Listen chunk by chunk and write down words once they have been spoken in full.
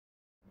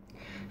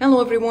Hello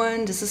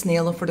everyone, this is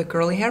Nele for the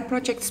Curly Hair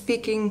Project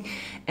speaking,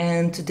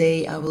 and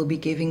today I will be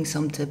giving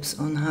some tips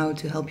on how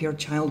to help your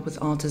child with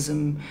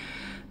autism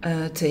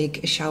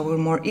take a shower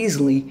more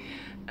easily.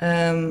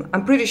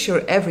 I'm pretty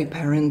sure every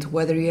parent,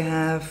 whether you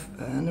have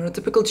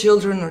neurotypical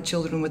children or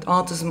children with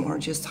autism or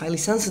just highly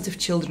sensitive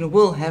children,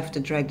 will have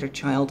to drag their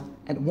child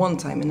at one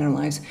time in their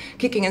lives,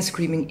 kicking and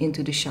screaming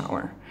into the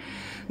shower.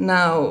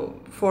 Now,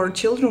 for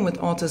children with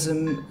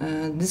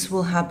autism, this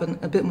will happen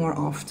a bit more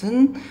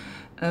often.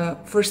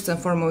 First and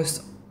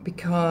foremost,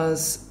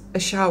 because a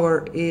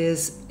shower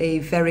is a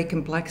very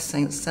complex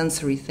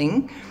sensory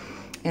thing.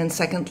 And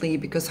secondly,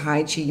 because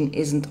hygiene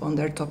isn't on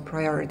their top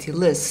priority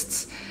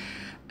lists.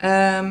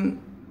 Showers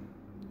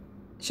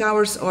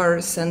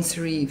are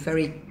sensory,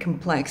 very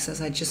complex,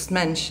 as I just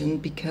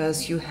mentioned,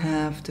 because you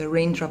have the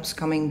raindrops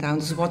coming down,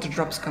 the water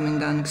drops coming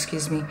down,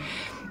 excuse me.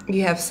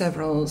 You have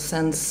several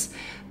scents.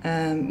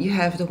 You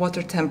have the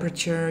water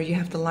temperature, you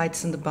have the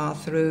lights in the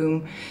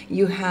bathroom,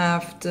 you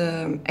have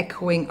the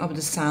echoing of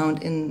the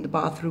sound in the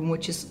bathroom,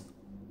 which is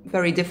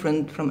very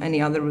different from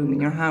any other room in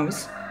your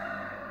house.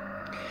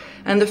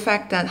 And the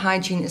fact that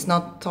hygiene is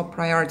not top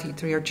priority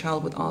to your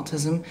child with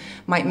autism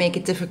might make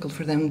it difficult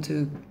for them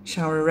to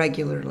shower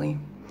regularly.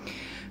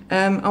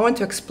 I want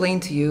to explain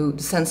to you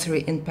the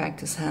sensory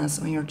impact this has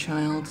on your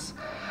child.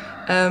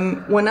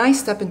 When I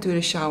step into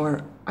the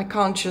shower, I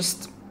can't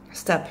just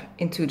step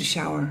into the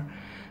shower.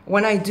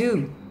 When I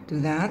do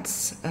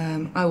that,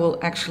 I will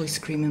actually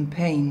scream in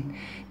pain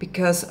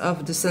because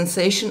of the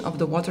sensation of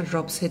the water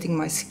drops hitting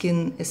my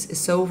skin is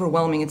so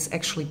overwhelming, it's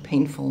actually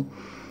painful.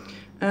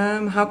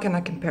 How can I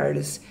compare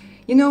this?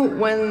 You know,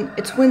 when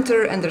it's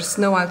winter and there's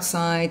snow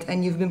outside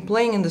and you've been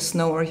playing in the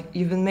snow or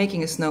you've been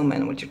making a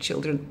snowman with your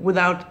children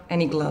without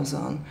any gloves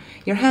on,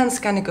 your hands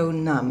kind of go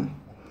numb.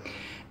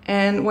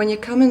 And when you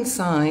come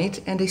inside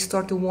and they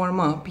start to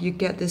warm up, you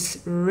get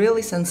this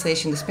really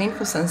sensation, this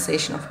painful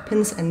sensation of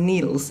pins and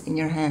needles in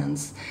your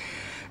hands.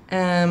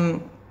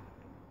 And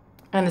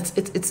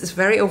it's a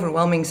very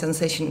overwhelming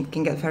sensation, it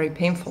can get very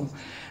painful.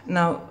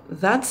 Now,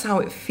 that's how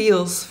it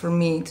feels for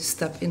me to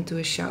step into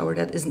a shower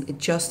that isn't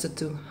adjusted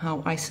to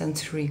how I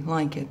sensory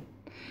like it.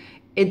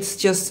 It's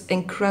just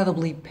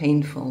incredibly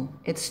painful.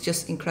 It's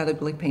just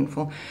incredibly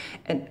painful.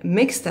 And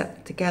mix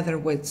that together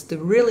with the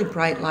really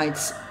bright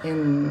lights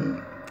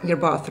in your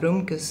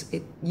bathroom, because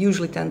it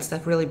usually tends to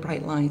have really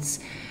bright lights,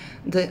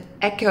 the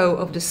echo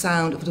of the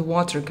sound of the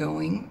water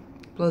going,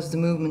 plus the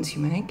movements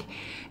you make,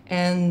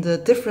 and the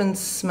different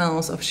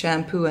smells of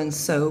shampoo and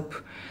soap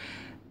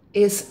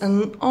is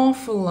an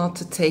awful lot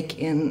to take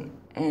in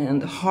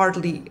and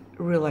hardly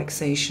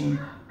relaxation.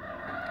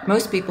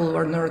 Most people who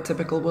are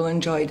neurotypical will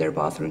enjoy their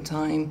bathroom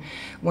time.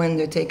 When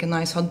they take a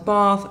nice hot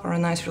bath or a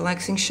nice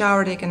relaxing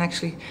shower, they can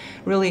actually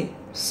really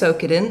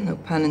soak it in, no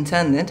pun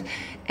intended,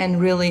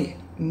 and really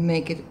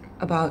make it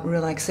about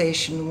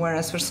relaxation,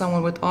 whereas for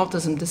someone with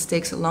autism this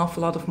takes an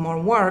awful lot of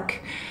more work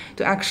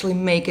to actually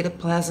make it a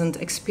pleasant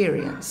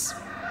experience.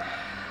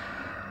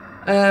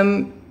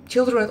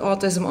 Children with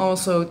autism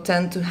also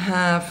tend to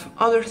have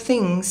other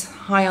things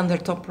high on their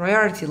top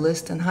priority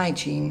list than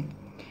hygiene.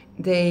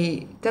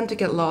 They tend to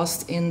get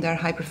lost in their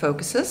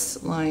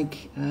hyperfocuses,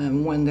 like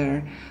when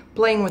they're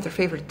playing with their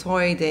favorite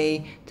toy,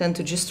 they tend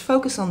to just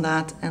focus on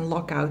that and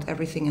lock out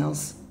everything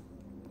else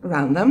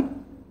around them.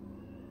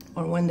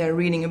 Or when they're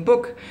reading a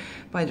book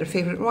by their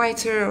favorite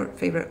writer or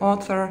favorite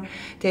author,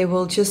 they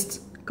will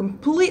just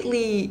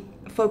completely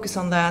focus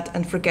on that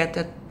and forget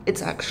that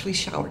it's actually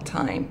shower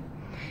time.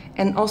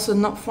 And also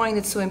not find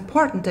it so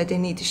important that they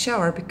need to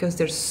shower because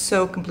they're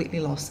so completely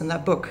lost in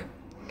that book.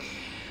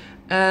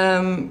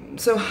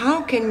 So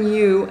how can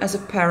you as a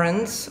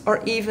parent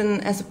or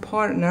even as a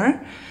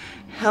partner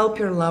help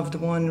your loved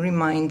one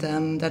remind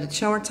them that it's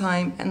shower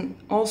time and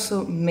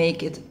also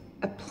make it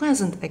a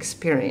pleasant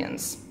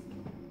experience?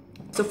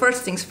 So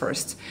first things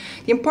first,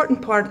 the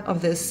important part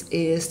of this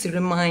is to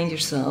remind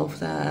yourself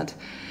that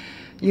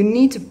you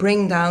need to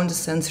bring down the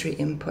sensory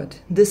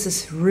input. This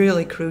is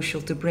really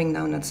crucial, to bring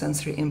down that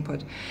sensory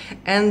input.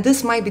 And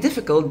this might be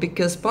difficult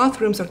because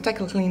bathrooms are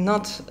technically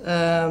not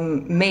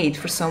made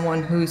for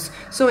someone who's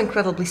so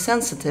incredibly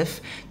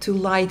sensitive to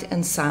light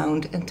and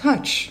sound and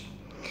touch.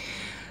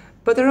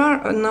 But there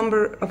are a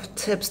number of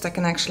tips that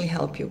can actually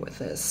help you with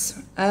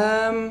this.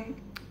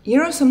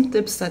 Here are some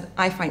tips that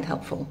I find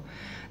helpful.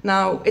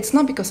 Now, it's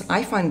not because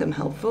I find them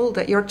helpful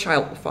that your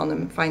child will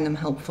find them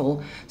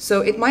helpful.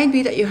 So it might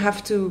be that you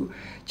have to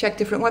check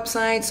different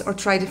websites or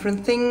try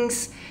different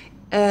things.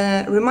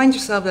 Remind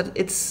yourself that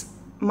it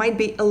might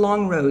be a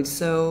long road,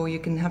 so you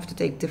can have to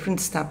take different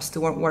steps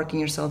toward working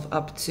yourself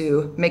up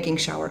to making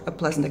shower a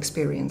pleasant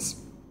experience.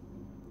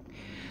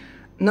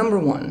 Number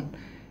one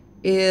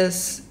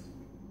is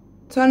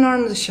turn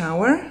on the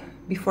shower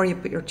before you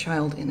put your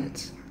child in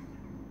it.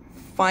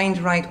 Find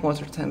right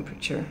water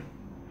temperature.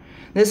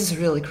 This is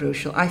really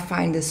crucial. I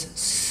find this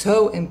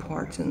so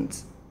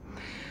important.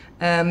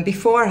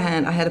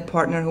 Beforehand, I had a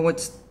partner who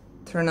would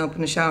turn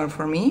open the shower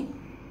for me,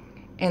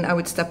 and I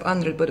would step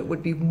under it, but it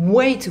would be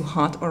way too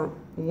hot or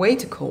way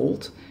too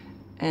cold,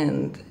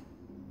 and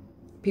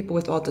people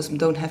with autism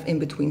don't have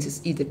in-betweens.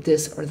 It's either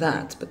this or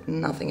that, but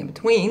nothing in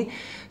between.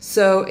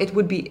 So it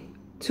would be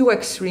too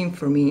extreme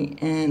for me,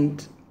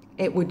 and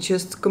it would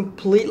just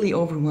completely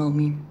overwhelm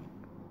me.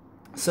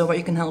 So what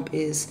you can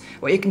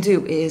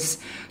do is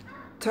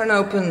turn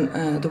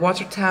open the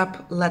water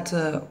tap, let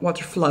the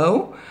water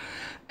flow,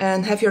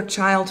 and have your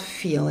child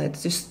feel it.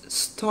 Just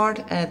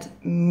start at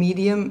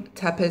medium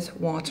tepid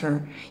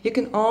water. You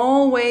can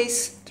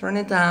always turn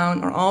it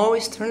down or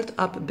always turn it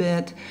up a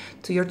bit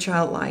to your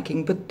child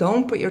liking, but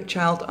don't put your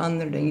child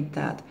underneath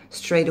that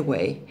straight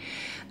away.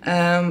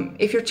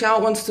 If your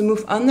child wants to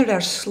move under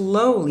there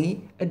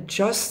slowly,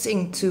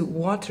 adjusting to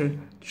water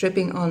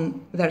dripping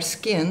on their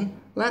skin,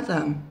 let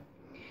them.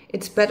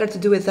 It's better to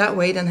do it that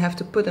way than have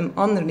to put them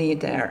underneath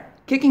there,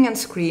 kicking and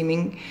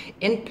screaming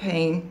in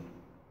pain,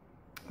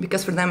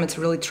 because for them it's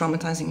a really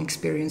traumatizing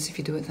experience if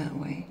you do it that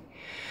way.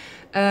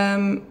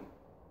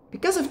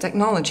 Because of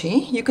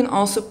technology, you can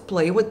also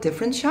play with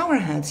different shower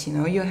heads. You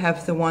know, you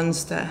have the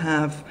ones that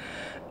have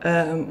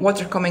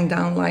water coming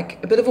down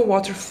like a bit of a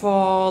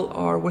waterfall,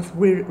 or with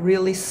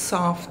really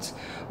soft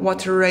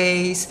water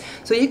rays.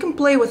 So you can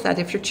play with that.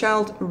 If your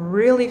child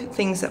really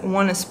thinks that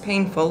one is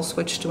painful,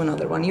 switch to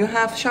another one. You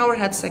have shower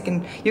heads that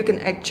you can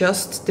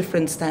adjust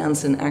different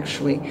stands in,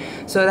 actually.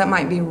 So that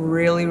might be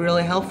really,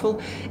 really helpful.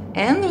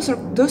 And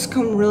those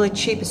come really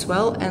cheap as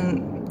well.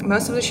 And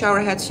most of the shower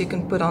heads you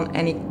can put on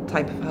any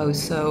type of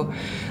hose. So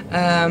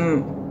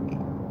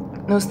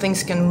those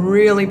things can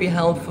really be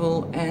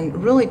helpful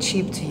and really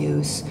cheap to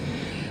use.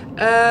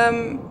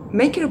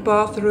 Make your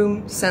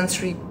bathroom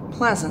sensory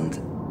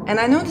pleasant. And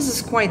I know this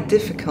is quite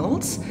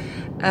difficult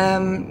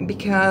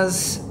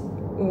because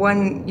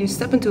when you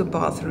step into a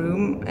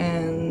bathroom,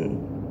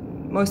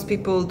 and most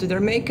people do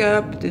their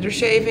makeup, do their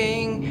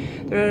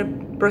shaving, they're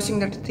brushing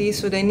their teeth,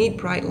 so they need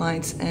bright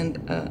lights and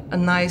a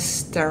nice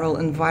sterile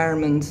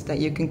environment that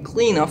you can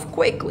clean off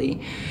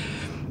quickly.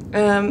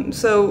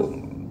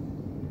 So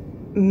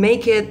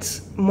make it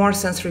more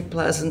sensory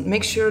pleasant.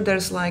 Make sure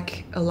there's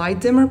like a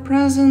light dimmer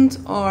present,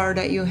 or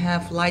that you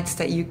have lights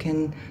that you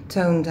can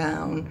tone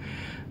down.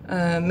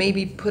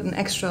 Maybe put an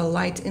extra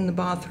light in the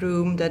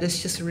bathroom that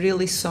is just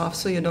really soft,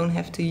 so you don't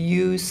have to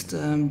use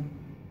the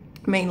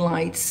main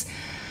lights.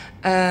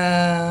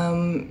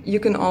 You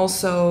can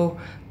also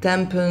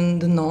dampen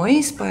the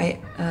noise by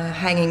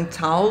hanging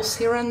towels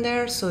here and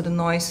there, so the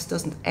noise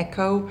doesn't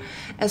echo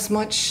as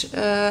much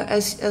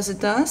as it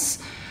does.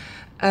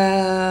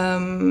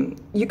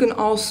 You can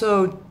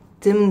also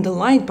dim the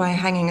light by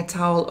hanging a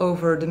towel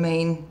over the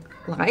main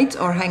light,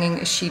 or hanging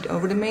a sheet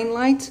over the main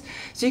light.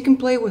 So you can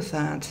play with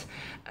that.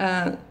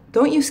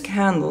 Don't use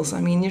candles.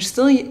 I mean, you're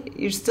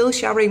still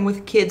showering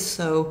with kids,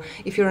 so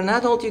if you're an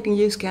adult, you can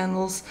use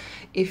candles.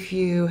 If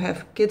you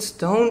have kids,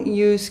 don't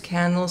use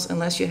candles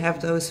unless you have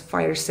those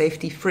fire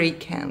safety free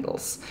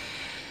candles.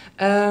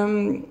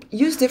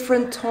 Use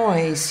different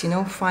toys,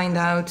 find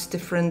out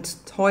different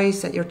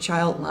toys that your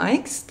child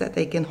likes, that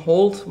they can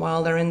hold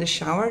while they're in the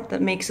shower,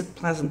 that makes it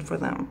pleasant for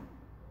them.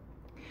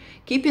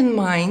 Keep in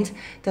mind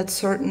that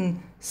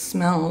certain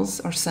smells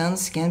or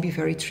scents can be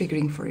very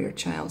triggering for your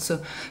child. So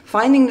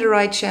finding the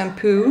right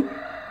shampoo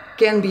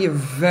can be a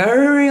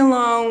very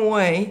long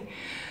way,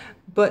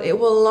 but it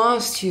will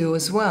last you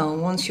as well.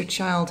 Once your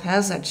child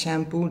has that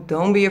shampoo,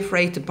 don't be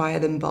afraid to buy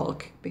it in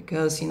bulk,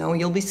 because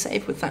you'll be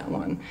safe with that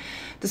one.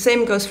 The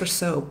same goes for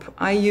soap.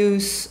 I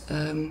use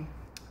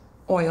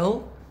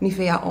oil,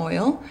 Nivea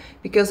oil,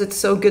 because it's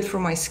so good for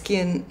my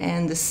skin,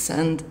 and the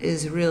scent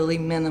is really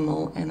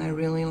minimal, and I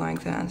really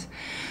like that.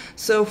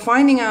 So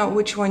finding out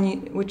which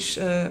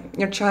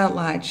your child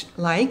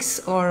likes,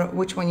 or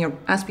which one your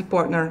ASD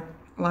partner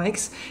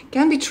likes,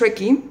 can be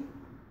tricky,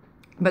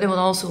 but it will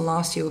also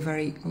last you a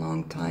very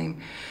long time.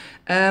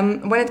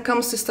 When it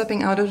comes to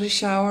stepping out of the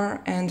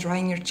shower and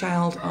drying your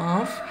child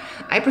off,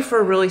 I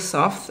prefer really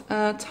soft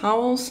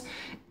towels,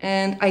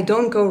 and I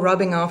don't go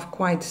rubbing off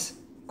quite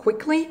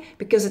quickly,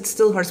 because it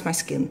still hurts my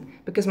skin,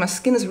 because my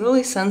skin is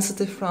really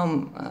sensitive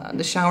from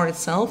the shower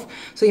itself.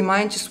 So you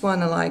might just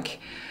want to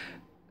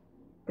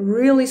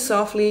really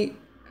softly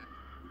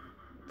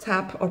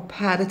tap or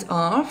pat it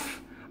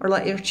off, or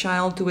let your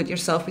child do it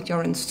yourself with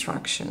your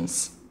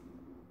instructions.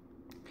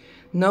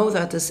 Know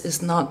that this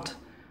is not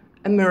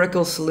a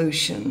miracle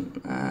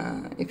solution.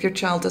 If your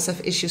child does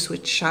have issues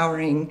with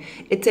showering,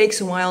 it takes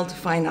a while to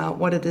find out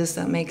what it is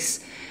that makes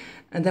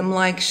them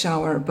like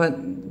shower.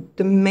 But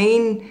the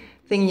main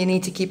thing you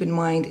need to keep in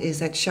mind is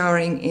that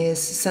showering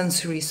is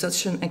sensory,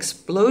 such an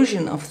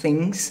explosion of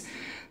things,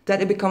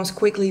 that it becomes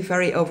quickly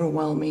very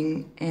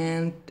overwhelming.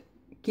 And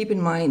keep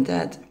in mind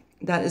that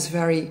that is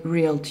very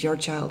real to your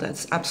child.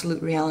 That's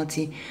absolute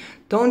reality.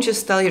 Don't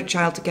just tell your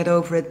child to get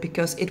over it,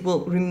 because it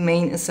will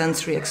remain a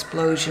sensory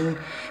explosion,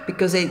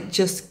 because they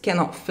just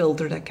cannot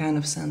filter that kind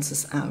of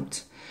senses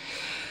out.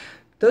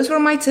 Those were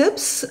my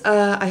tips.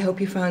 I hope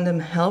you found them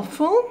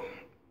helpful.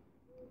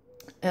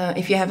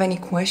 If you have any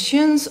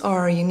questions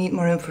or you need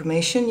more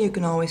information, you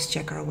can always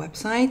check our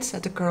website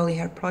at the Curly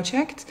Hair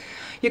Project.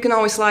 You can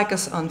always like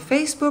us on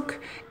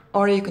Facebook,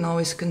 or you can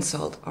always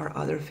consult our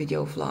other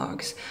video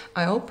vlogs.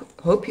 I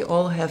hope you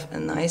all have a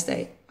nice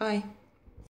day. Bye.